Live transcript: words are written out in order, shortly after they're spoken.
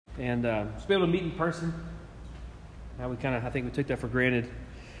and just be able to meet in person. Now I think we took that for granted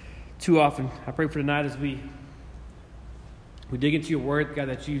too often. I pray for tonight as we dig into your word, God,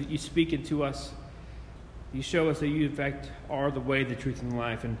 that you speak into us. You show us that you, in fact, are the way, the truth, and the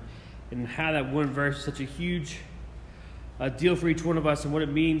life, and how that one verse is such a huge deal for each one of us and what it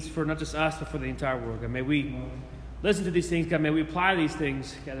means for not just us, but for the entire world. God, may we listen to these things, God. May we apply these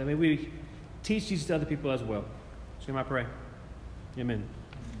things, God. May we teach these to other people as well. So I pray. Amen.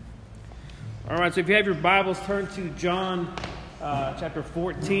 All right, so if you have your Bibles, turn to John chapter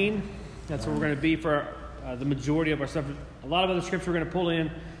 14. That's where we're going to be for the majority of our stuff. A lot of other scripture we're going to pull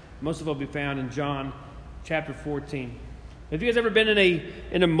in. Most of it will be found in John chapter 14. Have you guys ever been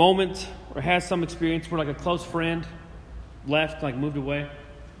in a moment or had some experience where like a close friend left, like moved away? Has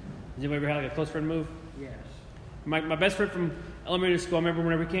anybody ever had like a close friend move? Yes. My best friend from elementary school, I remember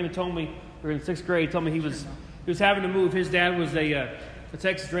whenever he came and told me, we were in 6th grade, he told me he was having to move. His dad was a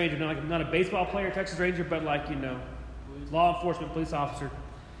Texas Ranger, not a baseball player, Texas Ranger, but law enforcement, police officer,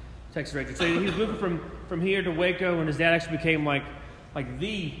 Texas Ranger. So he was moving from here to Waco, and his dad actually became like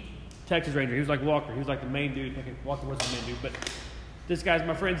the Texas Ranger. He was like Walker. He was like the main dude. Okay, Walker wasn't the main dude, but this guy's,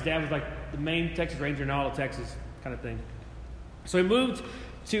 my friend's dad was like the main Texas Ranger in all of Texas kind of thing. So he moved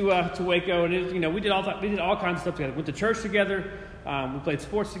to Waco, and we did all kinds of stuff together. Went to church together. We played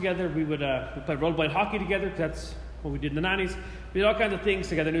sports together. We played rollerblade hockey together. That's what we did in the 90s. We did all kinds of things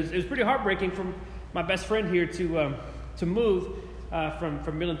together. And it was pretty heartbreaking for my best friend here to move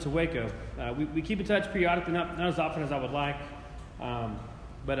from Midland to Waco. We keep in touch periodically, not as often as I would like.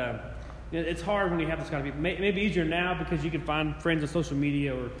 But it's hard when you have this kind of people. Maybe easier now because you can find friends on social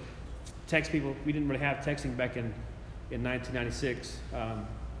media or text people. We didn't really have texting back in 1996.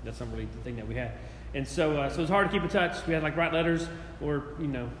 That's not really the thing that we had. And so it was hard to keep in touch. We had write letters or,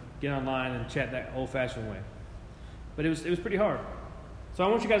 get online and chat that old-fashioned way. But it was pretty hard. So I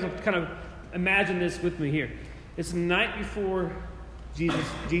want you guys to kind of imagine this with me here. It's the night before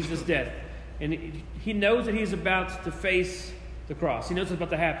Jesus' death. And he knows that he's about to face the cross. He knows what's about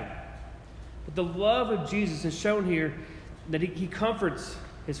to happen. But the love of Jesus is shown here that he comforts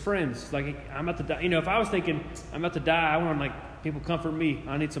his friends. Like, I'm about to die. If I was thinking, I'm about to die, I want people comfort me.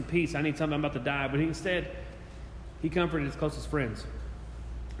 I need some peace. I need something. I'm about to die. But instead, he comforted his closest friends.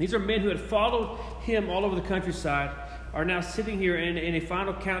 These are men who had followed him all over the countryside, are now sitting here in a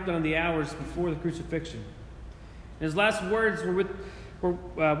final countdown of the hours before the crucifixion. And his last words were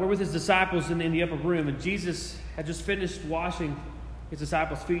with his disciples in the upper room, and Jesus had just finished washing his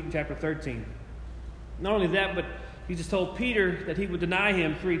disciples' feet in chapter 13. Not only that, but he just told Peter that he would deny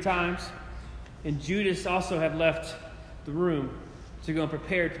him 3 times, and Judas also had left the room to go and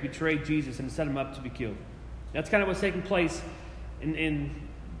prepare to betray Jesus and set him up to be killed. That's kind of what's taking place in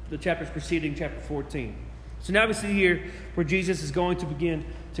the chapters preceding chapter 14. So now we see here where Jesus is going to begin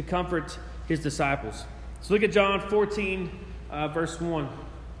to comfort his disciples. So look at John 14, verse 1.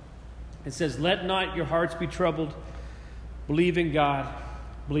 It says, "Let not your hearts be troubled. Believe in God.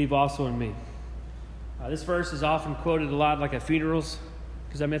 Believe also in me." This verse is often quoted a lot, at funerals,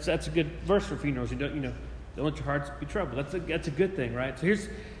 because that's a good verse for funerals. Don't let your hearts be troubled. That's a good thing, right? So here's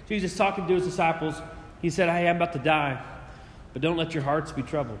Jesus talking to his disciples. He said, "Hey, I'm about to die, but don't let your hearts be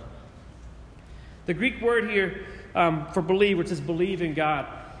troubled." The Greek word here for believe, which says believe in God,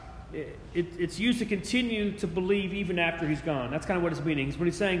 it's used to continue to believe even after he's gone. That's kind of what it's meaning. When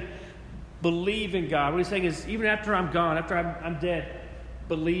he's saying believe in God, what he's saying is even after I'm gone, after I'm dead,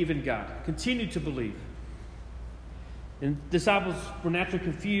 believe in God. Continue to believe. And disciples were naturally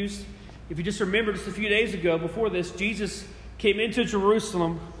confused. If you just remember just a few days ago, before this, Jesus came into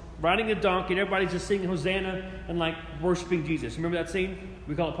Jerusalem riding a donkey, and everybody's just singing Hosanna and worshiping Jesus. Remember that scene?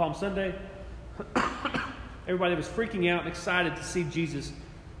 We call it Palm Sunday. Everybody was freaking out and excited to see Jesus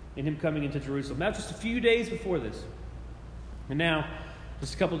and him coming into Jerusalem. That was just a few days before this. And now,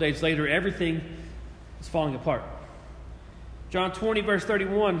 just a couple of days later, everything is falling apart. John 20, verse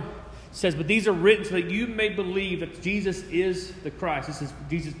 31 says, "But these are written so that you may believe that Jesus is the Christ." This is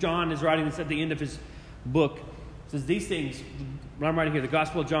Jesus. John is writing this at the end of his book. It says, "These things," what I'm writing here, the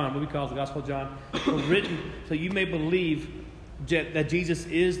Gospel of John, what we call the Gospel of John, were written so you may believe that Jesus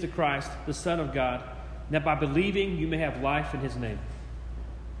is the Christ, the Son of God, and that by believing you may have life in his name.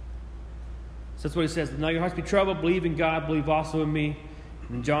 So that's what he says. "Now your hearts be troubled, believe in God, believe also in me."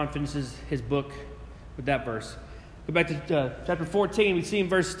 And then John finishes his book with that verse. Go back to chapter 14. We see in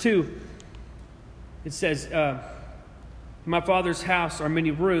verse 2. It says, "In my Father's house are many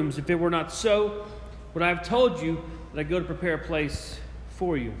rooms. If it were not so, would I have told you that I go to prepare a place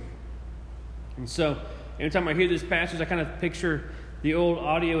for you?" And so, anytime I hear this passage, I kind of picture the old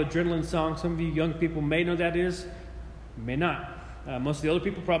audio adrenaline song. Some of you young people may know that is, may not. Most of the older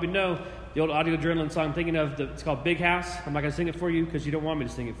people probably know the old Audio Adrenaline song I'm thinking of. It's called Big House. I'm not going to sing it for you because you don't want me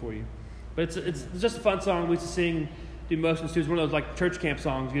to sing it for you. But it's just a fun song we used to sing, do motions to. It's one of those like church camp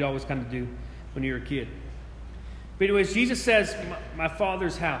songs you'd always kind of do when you were a kid. But anyways, Jesus says, my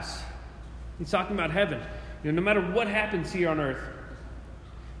Father's house. He's talking about heaven. No matter what happens here on earth,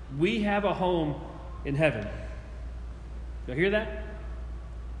 we have a home in heaven. Y'all hear that?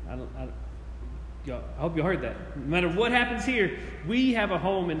 I hope you heard that. No matter what happens here, we have a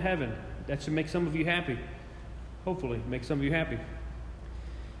home in heaven. That should make some of you happy. Hopefully, make some of you happy.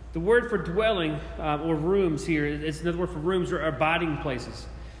 The word for dwelling or rooms here is another word for rooms or abiding places.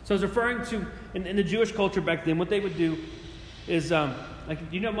 So it's referring to, in the Jewish culture back then, what they would do is, do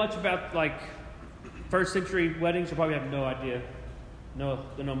you know much about like first century weddings? You probably have no idea.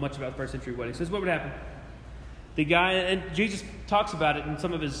 Don't know much about first century weddings. So this is what would happen. The guy, and Jesus talks about it in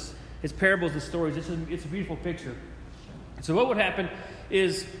some of his parables and stories. It's a beautiful picture. So what would happen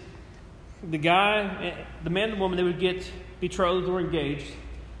is the guy, the man and the woman, they would get betrothed or engaged.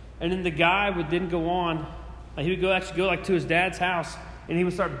 And then the guy would then go on, he would actually go like to his dad's house, and he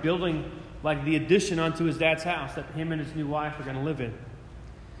would start building like the addition onto his dad's house that him and his new wife are going to live in. And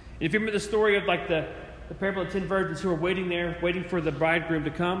if you remember the story of like the parable of 10 virgins who were waiting there, waiting for the bridegroom to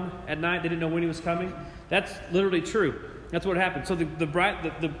come at night, they didn't know when he was coming. That's literally true. That's what happened. So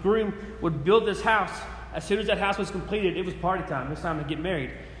the groom would build this house. As soon as that house was completed, it was party time. It was time to get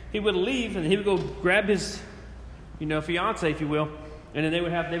married. He would leave and he would go grab his, fiance, if you will, and then they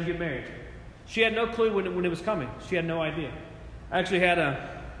would get married. She had no clue when it was coming. She had no idea. I actually had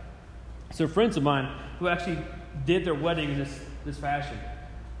some friends of mine who actually did their wedding in this fashion,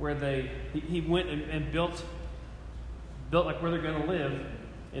 where he went and built like where they're going to live,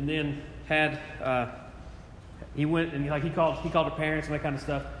 and then had he went and he called her parents and that kind of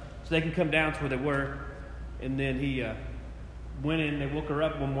stuff so they can come down to where they were, and then he went in. They woke her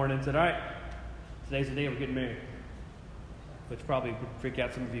up one morning and said, "All right, today's the day we're getting married," which probably would freak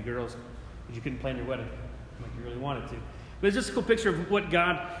out some of you girls because you couldn't plan your wedding like you really wanted to. But it's just a cool picture of what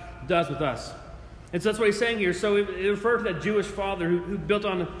God does with us. And so that's what he's saying here. So it refers to that Jewish father who built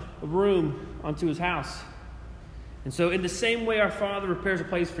on a room onto his house. And so in the same way, our Father prepares a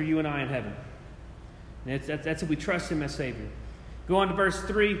place for you and I in heaven. And that's if we trust him as Savior. Go on to verse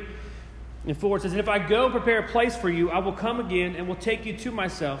 3 and 4. It says, "And if I go and prepare a place for you, I will come again and will take you to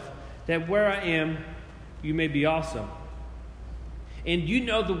myself, that where I am, you may be also. And you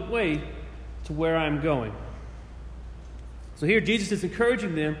know the way to where I am going." So here Jesus is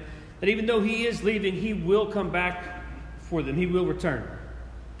encouraging them that even though he is leaving, he will come back for them. He will return.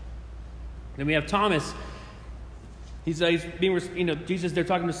 Then we have Thomas. He's being, Jesus, they're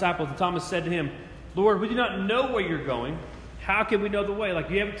talking to disciples, and Thomas said to him, "Lord, we do not know where you're going. How can we know the way?" Like,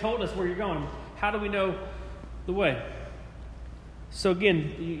 you haven't told us where you're going. How do we know the way? So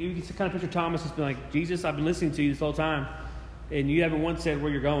again, you can kind of picture Thomas as being like, "Jesus, I've been listening to you this whole time, and you haven't once said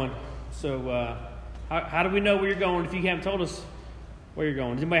where you're going. So how do we know where you're going if you haven't told us where you're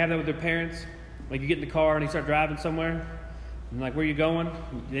going?" Does anybody have that with their parents? Like, you get in the car and you start driving somewhere, and like, "Where are you going?"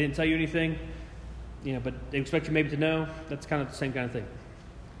 They didn't tell you anything, but they expect you maybe to know. That's kind of the same kind of thing.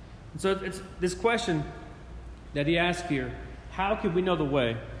 And so it's this question that he asked here: how can we know the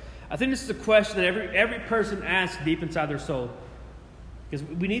way? I think this is a question that every person asks deep inside their soul, because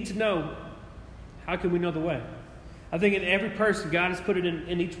we need to know, how can we know the way? I think in every person, God has put it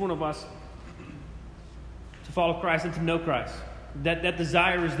in each one of us to follow Christ and to know Christ. That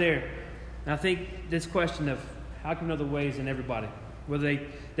desire is there. And I think this question of how can we know the way is in everybody. Whether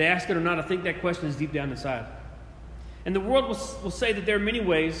they ask it or not, I think that question is deep down inside. And the world will say that there are many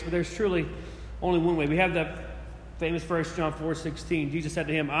ways, but there's truly only one way. We have that famous verse, John 4:16. Jesus said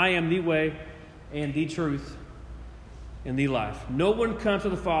to him, "I am the way and the truth and the life. No one comes to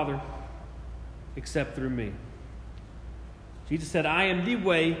the Father except through me." Jesus said, "I am the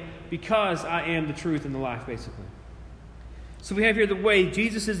way because I am the truth and the life," basically. So we have here the way.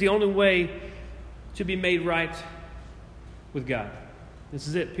 Jesus is the only way to be made right with God. This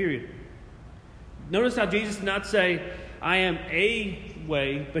is it, period. Notice how Jesus did not say, "I am a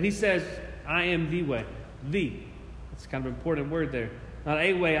way," but he says, "I am the way." The. That's kind of an important word there. Not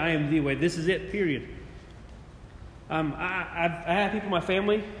a way, I am the way. This is it, period. I have people in my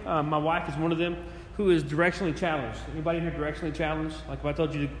family, my wife is one of them, who is directionally challenged. Anybody in here directionally challenged? Like if I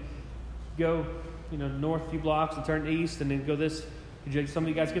told you to go, north a few blocks and turn east and then go this, could some of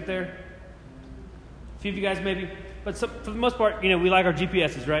you guys get there? A few of you guys maybe. But for the most part, we like our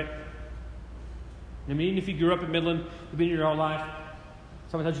GPSs, right? I mean, even if you grew up in Midland, you've been here your whole life,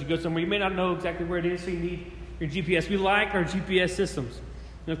 someone tells you to go somewhere, you may not know exactly where it is, so you need your GPS. We like our GPS systems.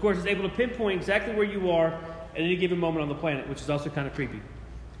 And of course, it's able to pinpoint exactly where you are at any given moment on the planet, which is also kind of creepy.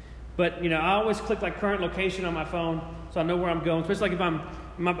 But, I always click like current location on my phone so I know where I'm going, especially like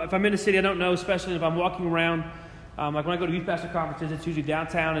if I'm in a city I don't know, especially if I'm walking around. Like when I go to youth pastor conferences, it's usually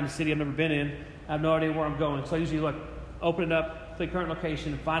downtown in a city I've never been in. I have no idea where I'm going. So I usually open it up, click current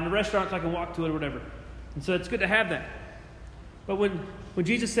location, and find a restaurant so I can walk to it or whatever. And so it's good to have that. But when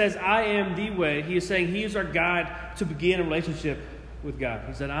Jesus says, I am the way, he is saying he is our guide to begin a relationship with God.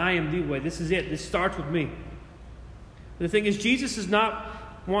 He said, I am the way. This is it. This starts with me. But the thing is, Jesus does not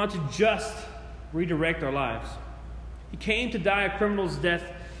want to just redirect our lives. He came to die a criminal's death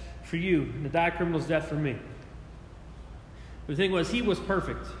for you and to die a criminal's death for me. But the thing was, he was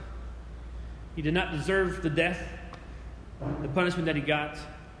perfect. He did not deserve the death, the punishment that he got,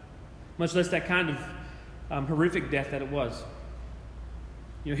 much less that kind of horrific death that it was.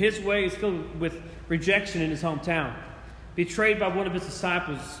 His way is filled with rejection in his hometown. Betrayed by one of his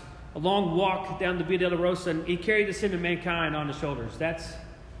disciples. A long walk down the Via Dolorosa, and he carried the sin of mankind on his shoulders. That's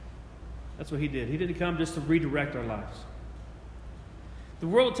what he did. He didn't come just to redirect our lives. The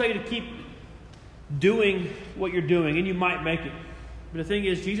world will tell you to keep doing what you're doing, and you might make it. But the thing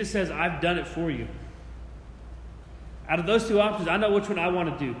is, Jesus says, I've done it for you. Out of those two options, I know which one I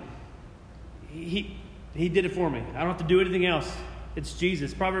want to do. He did it for me. I don't have to do anything else. It's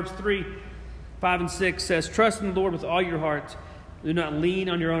Jesus. Proverbs 3:5-6 says, trust in the Lord with all your heart. Do not lean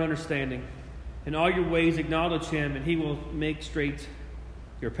on your own understanding. In all your ways acknowledge him, and he will make straight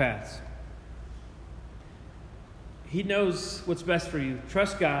your paths. He knows what's best for you.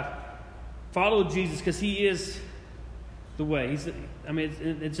 Trust God. Follow Jesus because he is the way.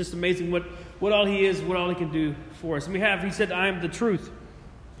 It's just amazing what all he is, what all he can do for us. And he said, I am the truth.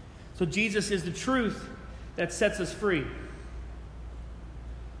 So Jesus is the truth that sets us free.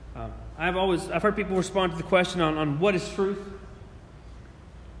 I've heard people respond to the question on what is truth.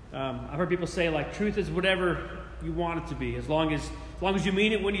 I've heard people say truth is whatever you want it to be, as long as you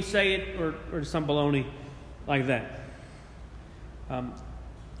mean it when you say it, or some baloney like that.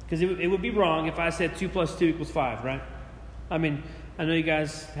 Because it would be wrong if I said 2 + 2 = 5, right? I know you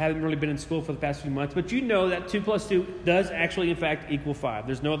guys haven't really been in school for the past few months, but you know that 2 + 2 does actually, in fact, equal 5.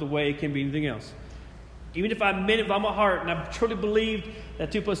 There's no other way it can be anything else. Even if I meant it with my heart and I truly believed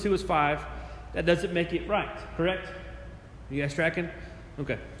that 2 + 2 is 5, that doesn't make it right, correct? Are you guys tracking?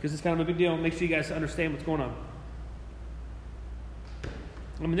 Okay, because it's kind of a big deal. Make sure you guys understand what's going on.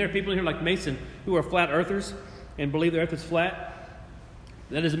 There are people in here like Mason who are flat earthers and believe the earth is flat.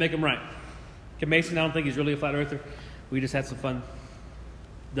 That doesn't make them right. Okay, Mason, I don't think he's really a flat earther. We just had some fun,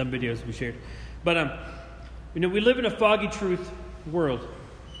 dumb videos we shared. But, we live in a foggy truth world.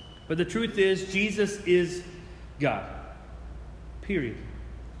 But the truth is, Jesus is God. Period.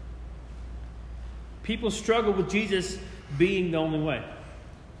 People struggle with Jesus being the only way.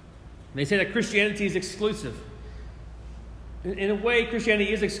 They say that Christianity is exclusive. In a way,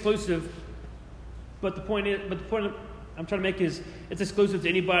 Christianity is exclusive, but the point I'm trying to make is it's exclusive to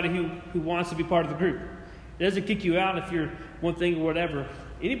anybody who wants to be part of the group. It doesn't kick you out if you're one thing or whatever.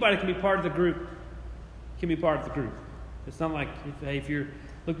 Anybody can be part of the group. Can be part of the group. It's not like if you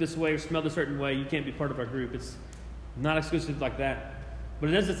look this way or smell a certain way, you can't be part of our group. It's not exclusive like that. But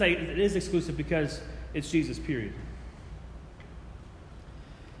it doesn't say it is exclusive because it's Jesus, period.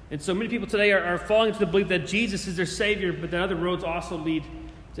 And so many people today are falling into the belief that Jesus is their Savior, but that other roads also lead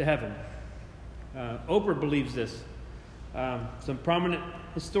to heaven. Oprah believes this. Some prominent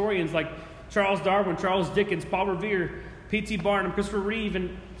historians like Charles Darwin, Charles Dickens, Paul Revere, P.T. Barnum, Christopher Reeve,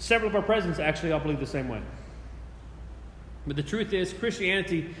 and several of our presidents actually all believe the same way. But the truth is,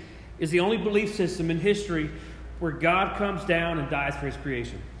 Christianity is the only belief system in history where God comes down and dies for his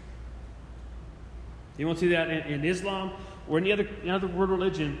creation. You won't see that in Islam or any other world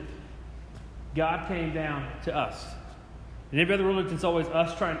religion. God came down to us. And every other religion is always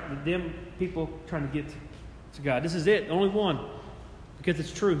us people trying to get to God. This is it, only one, because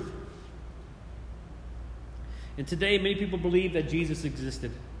it's truth. And today, many people believe that Jesus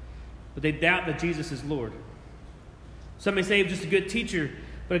existed, but they doubt that Jesus is Lord. Some may say he was just a good teacher,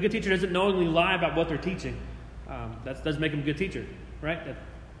 but a good teacher doesn't knowingly lie about what they're teaching. That doesn't make him a good teacher, right? That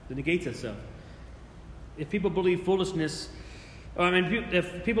negates itself. If people believe foolishness,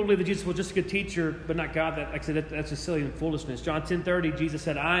 if people believe that Jesus was just a good teacher, but not God, that's just silly and foolishness. John 10:30, Jesus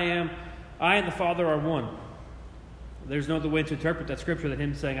said, I and the Father are one. There's no other way to interpret that scripture than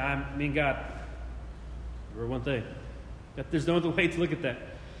him saying, me and God, we're one thing. There's no other way to look at that.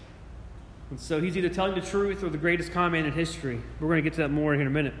 And so he's either telling the truth or the greatest comment in history. We're going to get to that more here in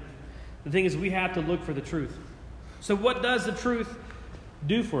a minute. The thing is, we have to look for the truth. So what does the truth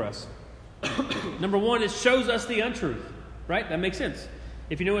do for us? Number one, it shows us the untruth, right? That makes sense.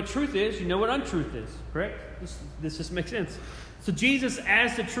 If you know what truth is, you know what untruth is. Correct? This just makes sense. So Jesus,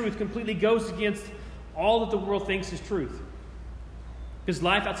 as the truth, completely goes against all that the world thinks is truth. Because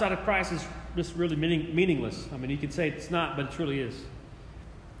life outside of Christ is just really meaningless. I mean, you could say it's not, but it truly is.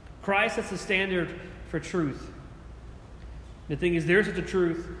 Christ sets the standard for truth. The thing is, there's such a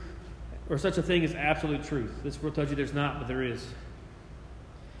truth, or such a thing as absolute truth. This world tells you there's not, but there is.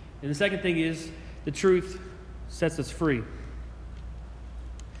 And the second thing is, the truth sets us free.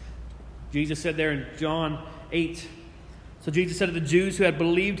 Jesus said there in John 8, so Jesus said to the Jews who had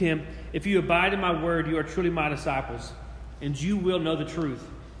believed him, "If you abide in my word, you are truly my disciples, and you will know the truth,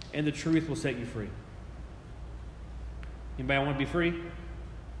 and the truth will set you free." Anybody want to be free?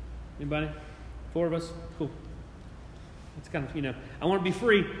 Anybody? 4 of us? Cool. It's kind of, I want to be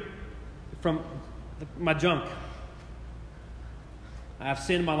free from my junk. I have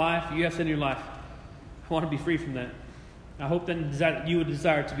sin in my life. You have sin in your life. I want to be free from that. I hope that you would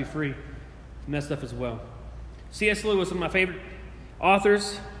desire to be free from that stuff as well. C.S. Lewis, one of my favorite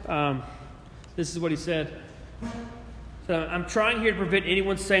authors, this is what he said. So, "I'm trying here to prevent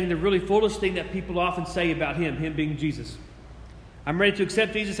anyone saying the really foolish thing that people often say about him being Jesus. I'm ready to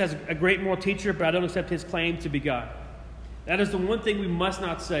accept Jesus as a great moral teacher, but I don't accept his claim to be God. That is the one thing we must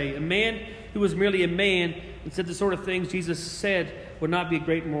not say. A man who was merely a man and said the sort of things Jesus said would not be a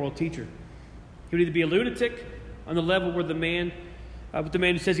great moral teacher. He would either be a lunatic on the level where the man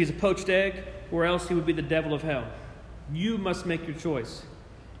who says he's a poached egg, or else he would be the devil of hell. You must make your choice.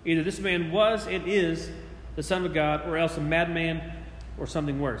 Either this man was and is the Son of God, or else a madman or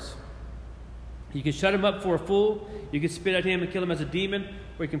something worse. You can shut him up for a fool, you can spit at him and kill him as a demon,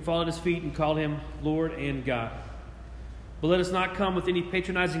 or you can fall at his feet and call him Lord and God. But let us not come with any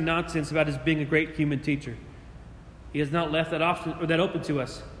patronizing nonsense about his being a great human teacher. He has not left that option or that open to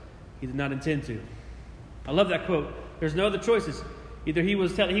us. He did not intend to." I love that quote. There's no other choices. Either he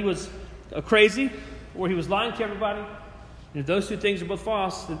was crazy, or he was lying to everybody. And if those two things are both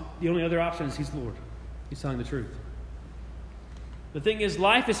false, then the only other option is he's Lord. He's telling the truth. The thing is,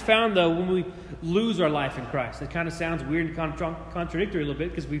 life is found, though, when we lose our life in Christ. It kind of sounds weird and contradictory a little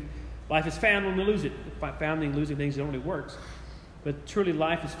bit, because life is found when we lose it. Founding and losing things don't really work. But truly,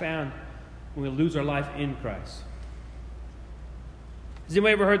 life is found when we lose our life in Christ. Has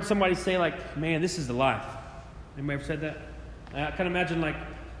anybody ever heard somebody say, like, "Man, this is the life"? Anybody ever said that? I kind of imagine, like,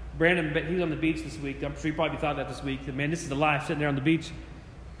 Brandon, he's on the beach this week. I'm sure you probably thought that this week. That, man, this is the life, sitting there on the beach,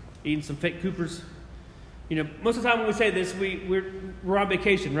 eating some fake Coopers. Most of the time when we say this, we're on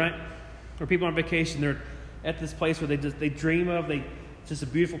vacation, right? Or people on vacation, they're at this place where they dream of. It's just a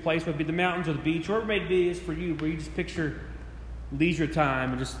beautiful place, whether it be the mountains or the beach, wherever it may be is for you, where you just picture leisure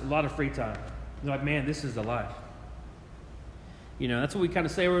time and just a lot of free time. You're like, man, this is the life. That's what we kind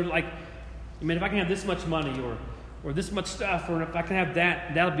of say. We're like, man, if I can have this much money or this much stuff, or if I can have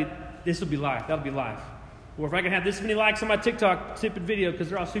that, this will be life. That'll be life. Or if I can have this many likes on my TikTok stupid video because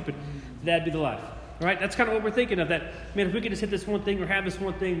they're all stupid, that'd be the life. All right? That's kind of what we're thinking of. That, man, if we could just hit this one thing or have this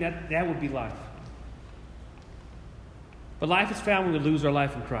one thing, that would be life. But life is found when we lose our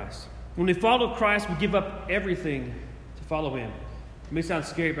life in Christ. When we follow Christ, we give up everything to follow him. It may sound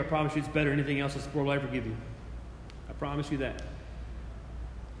scary, but I promise you it's better than anything else this world will ever give you. I promise you that.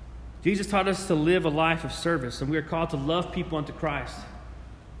 Jesus taught us to live a life of service, and we are called to love people unto Christ,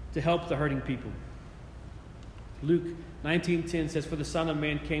 to help the hurting people. Luke 19:10 says, "For the Son of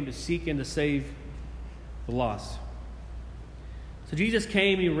Man came to seek and to save the lost." So Jesus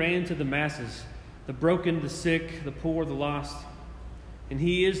came and he ran to the masses, the broken, the sick, the poor, the lost. And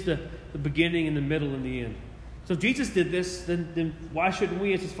he is the beginning and the middle and the end. So if Jesus did this, then why shouldn't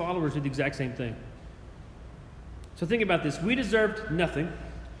we as his followers do the exact same thing? So think about this. We deserved nothing,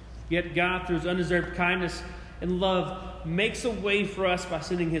 yet God, through his undeserved kindness and love, makes a way for us by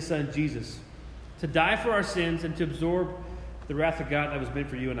sending his Son Jesus to die for our sins and to absorb the wrath of God that was meant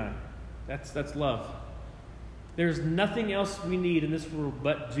for you and I. That's love. There's nothing else we need in this world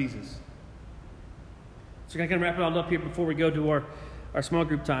but Jesus. So we're going to wrap it all up here before we go to our small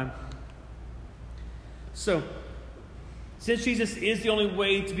group time. So, since Jesus is the only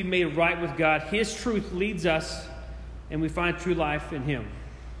way to be made right with God, his truth leads us and we find true life in him.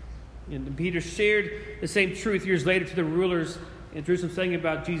 And Peter shared the same truth years later to the rulers in Jerusalem, saying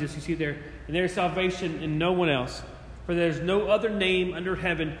about Jesus, you see there, and there is salvation in no one else, for there is no other name under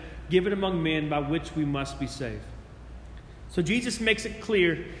heaven given among men by which we must be saved. So Jesus makes it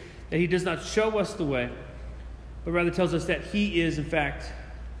clear that he does not show us the way, but rather tells us that he is, in fact,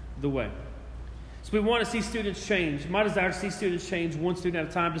 the way. So we want to see students change. My desire is to see students change one student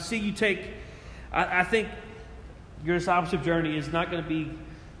at a time. To see you take, I think your discipleship journey is not going to be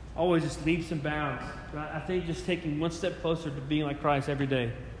always just leaps and bounds. But I think just taking one step closer to being like Christ every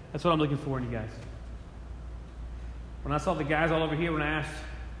day. That's what I'm looking for in you guys. When I saw the guys all over here, when I asked,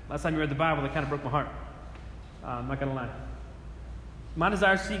 last time you read the Bible, that kind of broke my heart. I'm not going to lie. My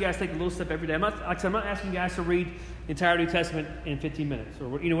desire is to see you guys take a little step every day. I'm not asking you guys to read the entire New Testament in 15 minutes or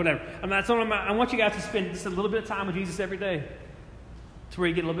whatever. I want you guys to spend just a little bit of time with Jesus every day, to where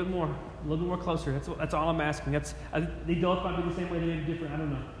you get a little bit more closer. That's all I'm asking. The adults might be the same way, they may be different. I don't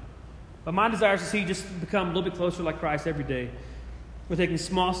know. But my desire is to see you just become a little bit closer like Christ every day. We're taking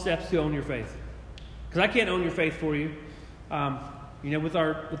small steps to own your faith, because I can't own your faith for you. With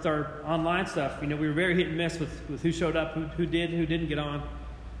our online stuff, we were very hit and miss with who showed up, who did, who didn't get on.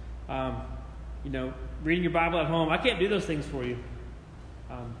 Reading your Bible at home, I can't do those things for you.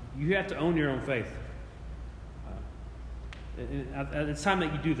 You have to own your own faith. It's time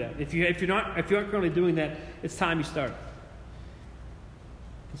that you do that. If you aren't currently doing that, it's time you start.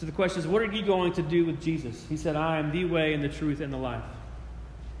 And so the question is, what are you going to do with Jesus? He said, "I am the way and the truth and the life."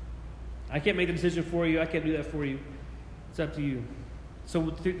 I can't make the decision for you. I can't do that for you. It's up to you. So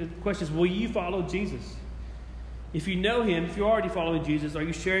the question is, will you follow Jesus? If you know him, if you're already following Jesus, are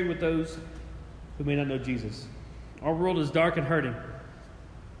you sharing with those who may not know Jesus? Our world is dark and hurting.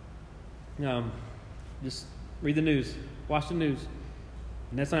 Just read the news. Watch the news.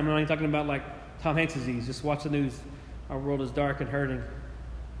 And that's not, I'm not even talking about like Tom Hanks' disease. Just watch the news. Our world is dark and hurting.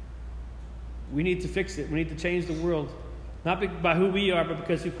 We need to fix it. We need to change the world. Not by who we are, but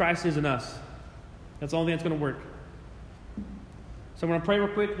because who Christ is in us. That's the only thing that's going to work. So I'm going to pray real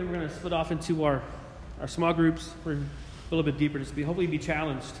quick, then we're going to split off into our small groups. We're a little bit deeper, just hopefully be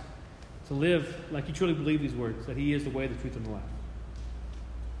challenged to live like you truly believe these words, that he is the way, the truth, and the life.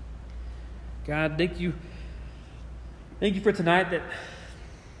 God, thank you. Thank you for tonight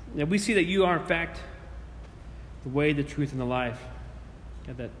that we see that you are, in fact, the way, the truth, and the life.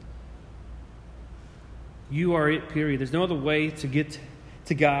 God, that you are it, period. There's no other way to get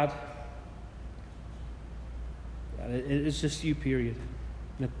to God. God, it's just you, period.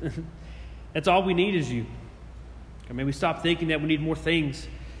 That's all we need is you. God, may we stop thinking that we need more things,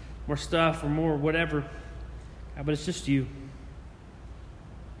 more stuff, or more whatever. God, but it's just you.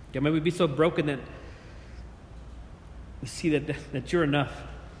 God, may we be so broken that we see that you're enough.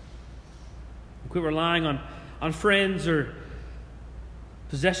 Quit relying on friends or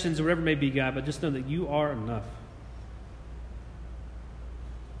possessions or whatever it may be, God, but just know that you are enough.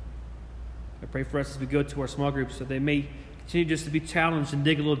 I pray for us as we go to our small groups that they may continue just to be challenged and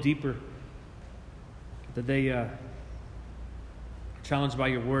dig a little deeper. That they are challenged by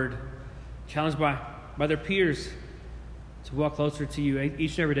your word, challenged by their peers to walk closer to you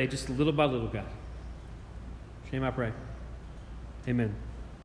each and every day, just little by little, God. In your name I pray. Amen.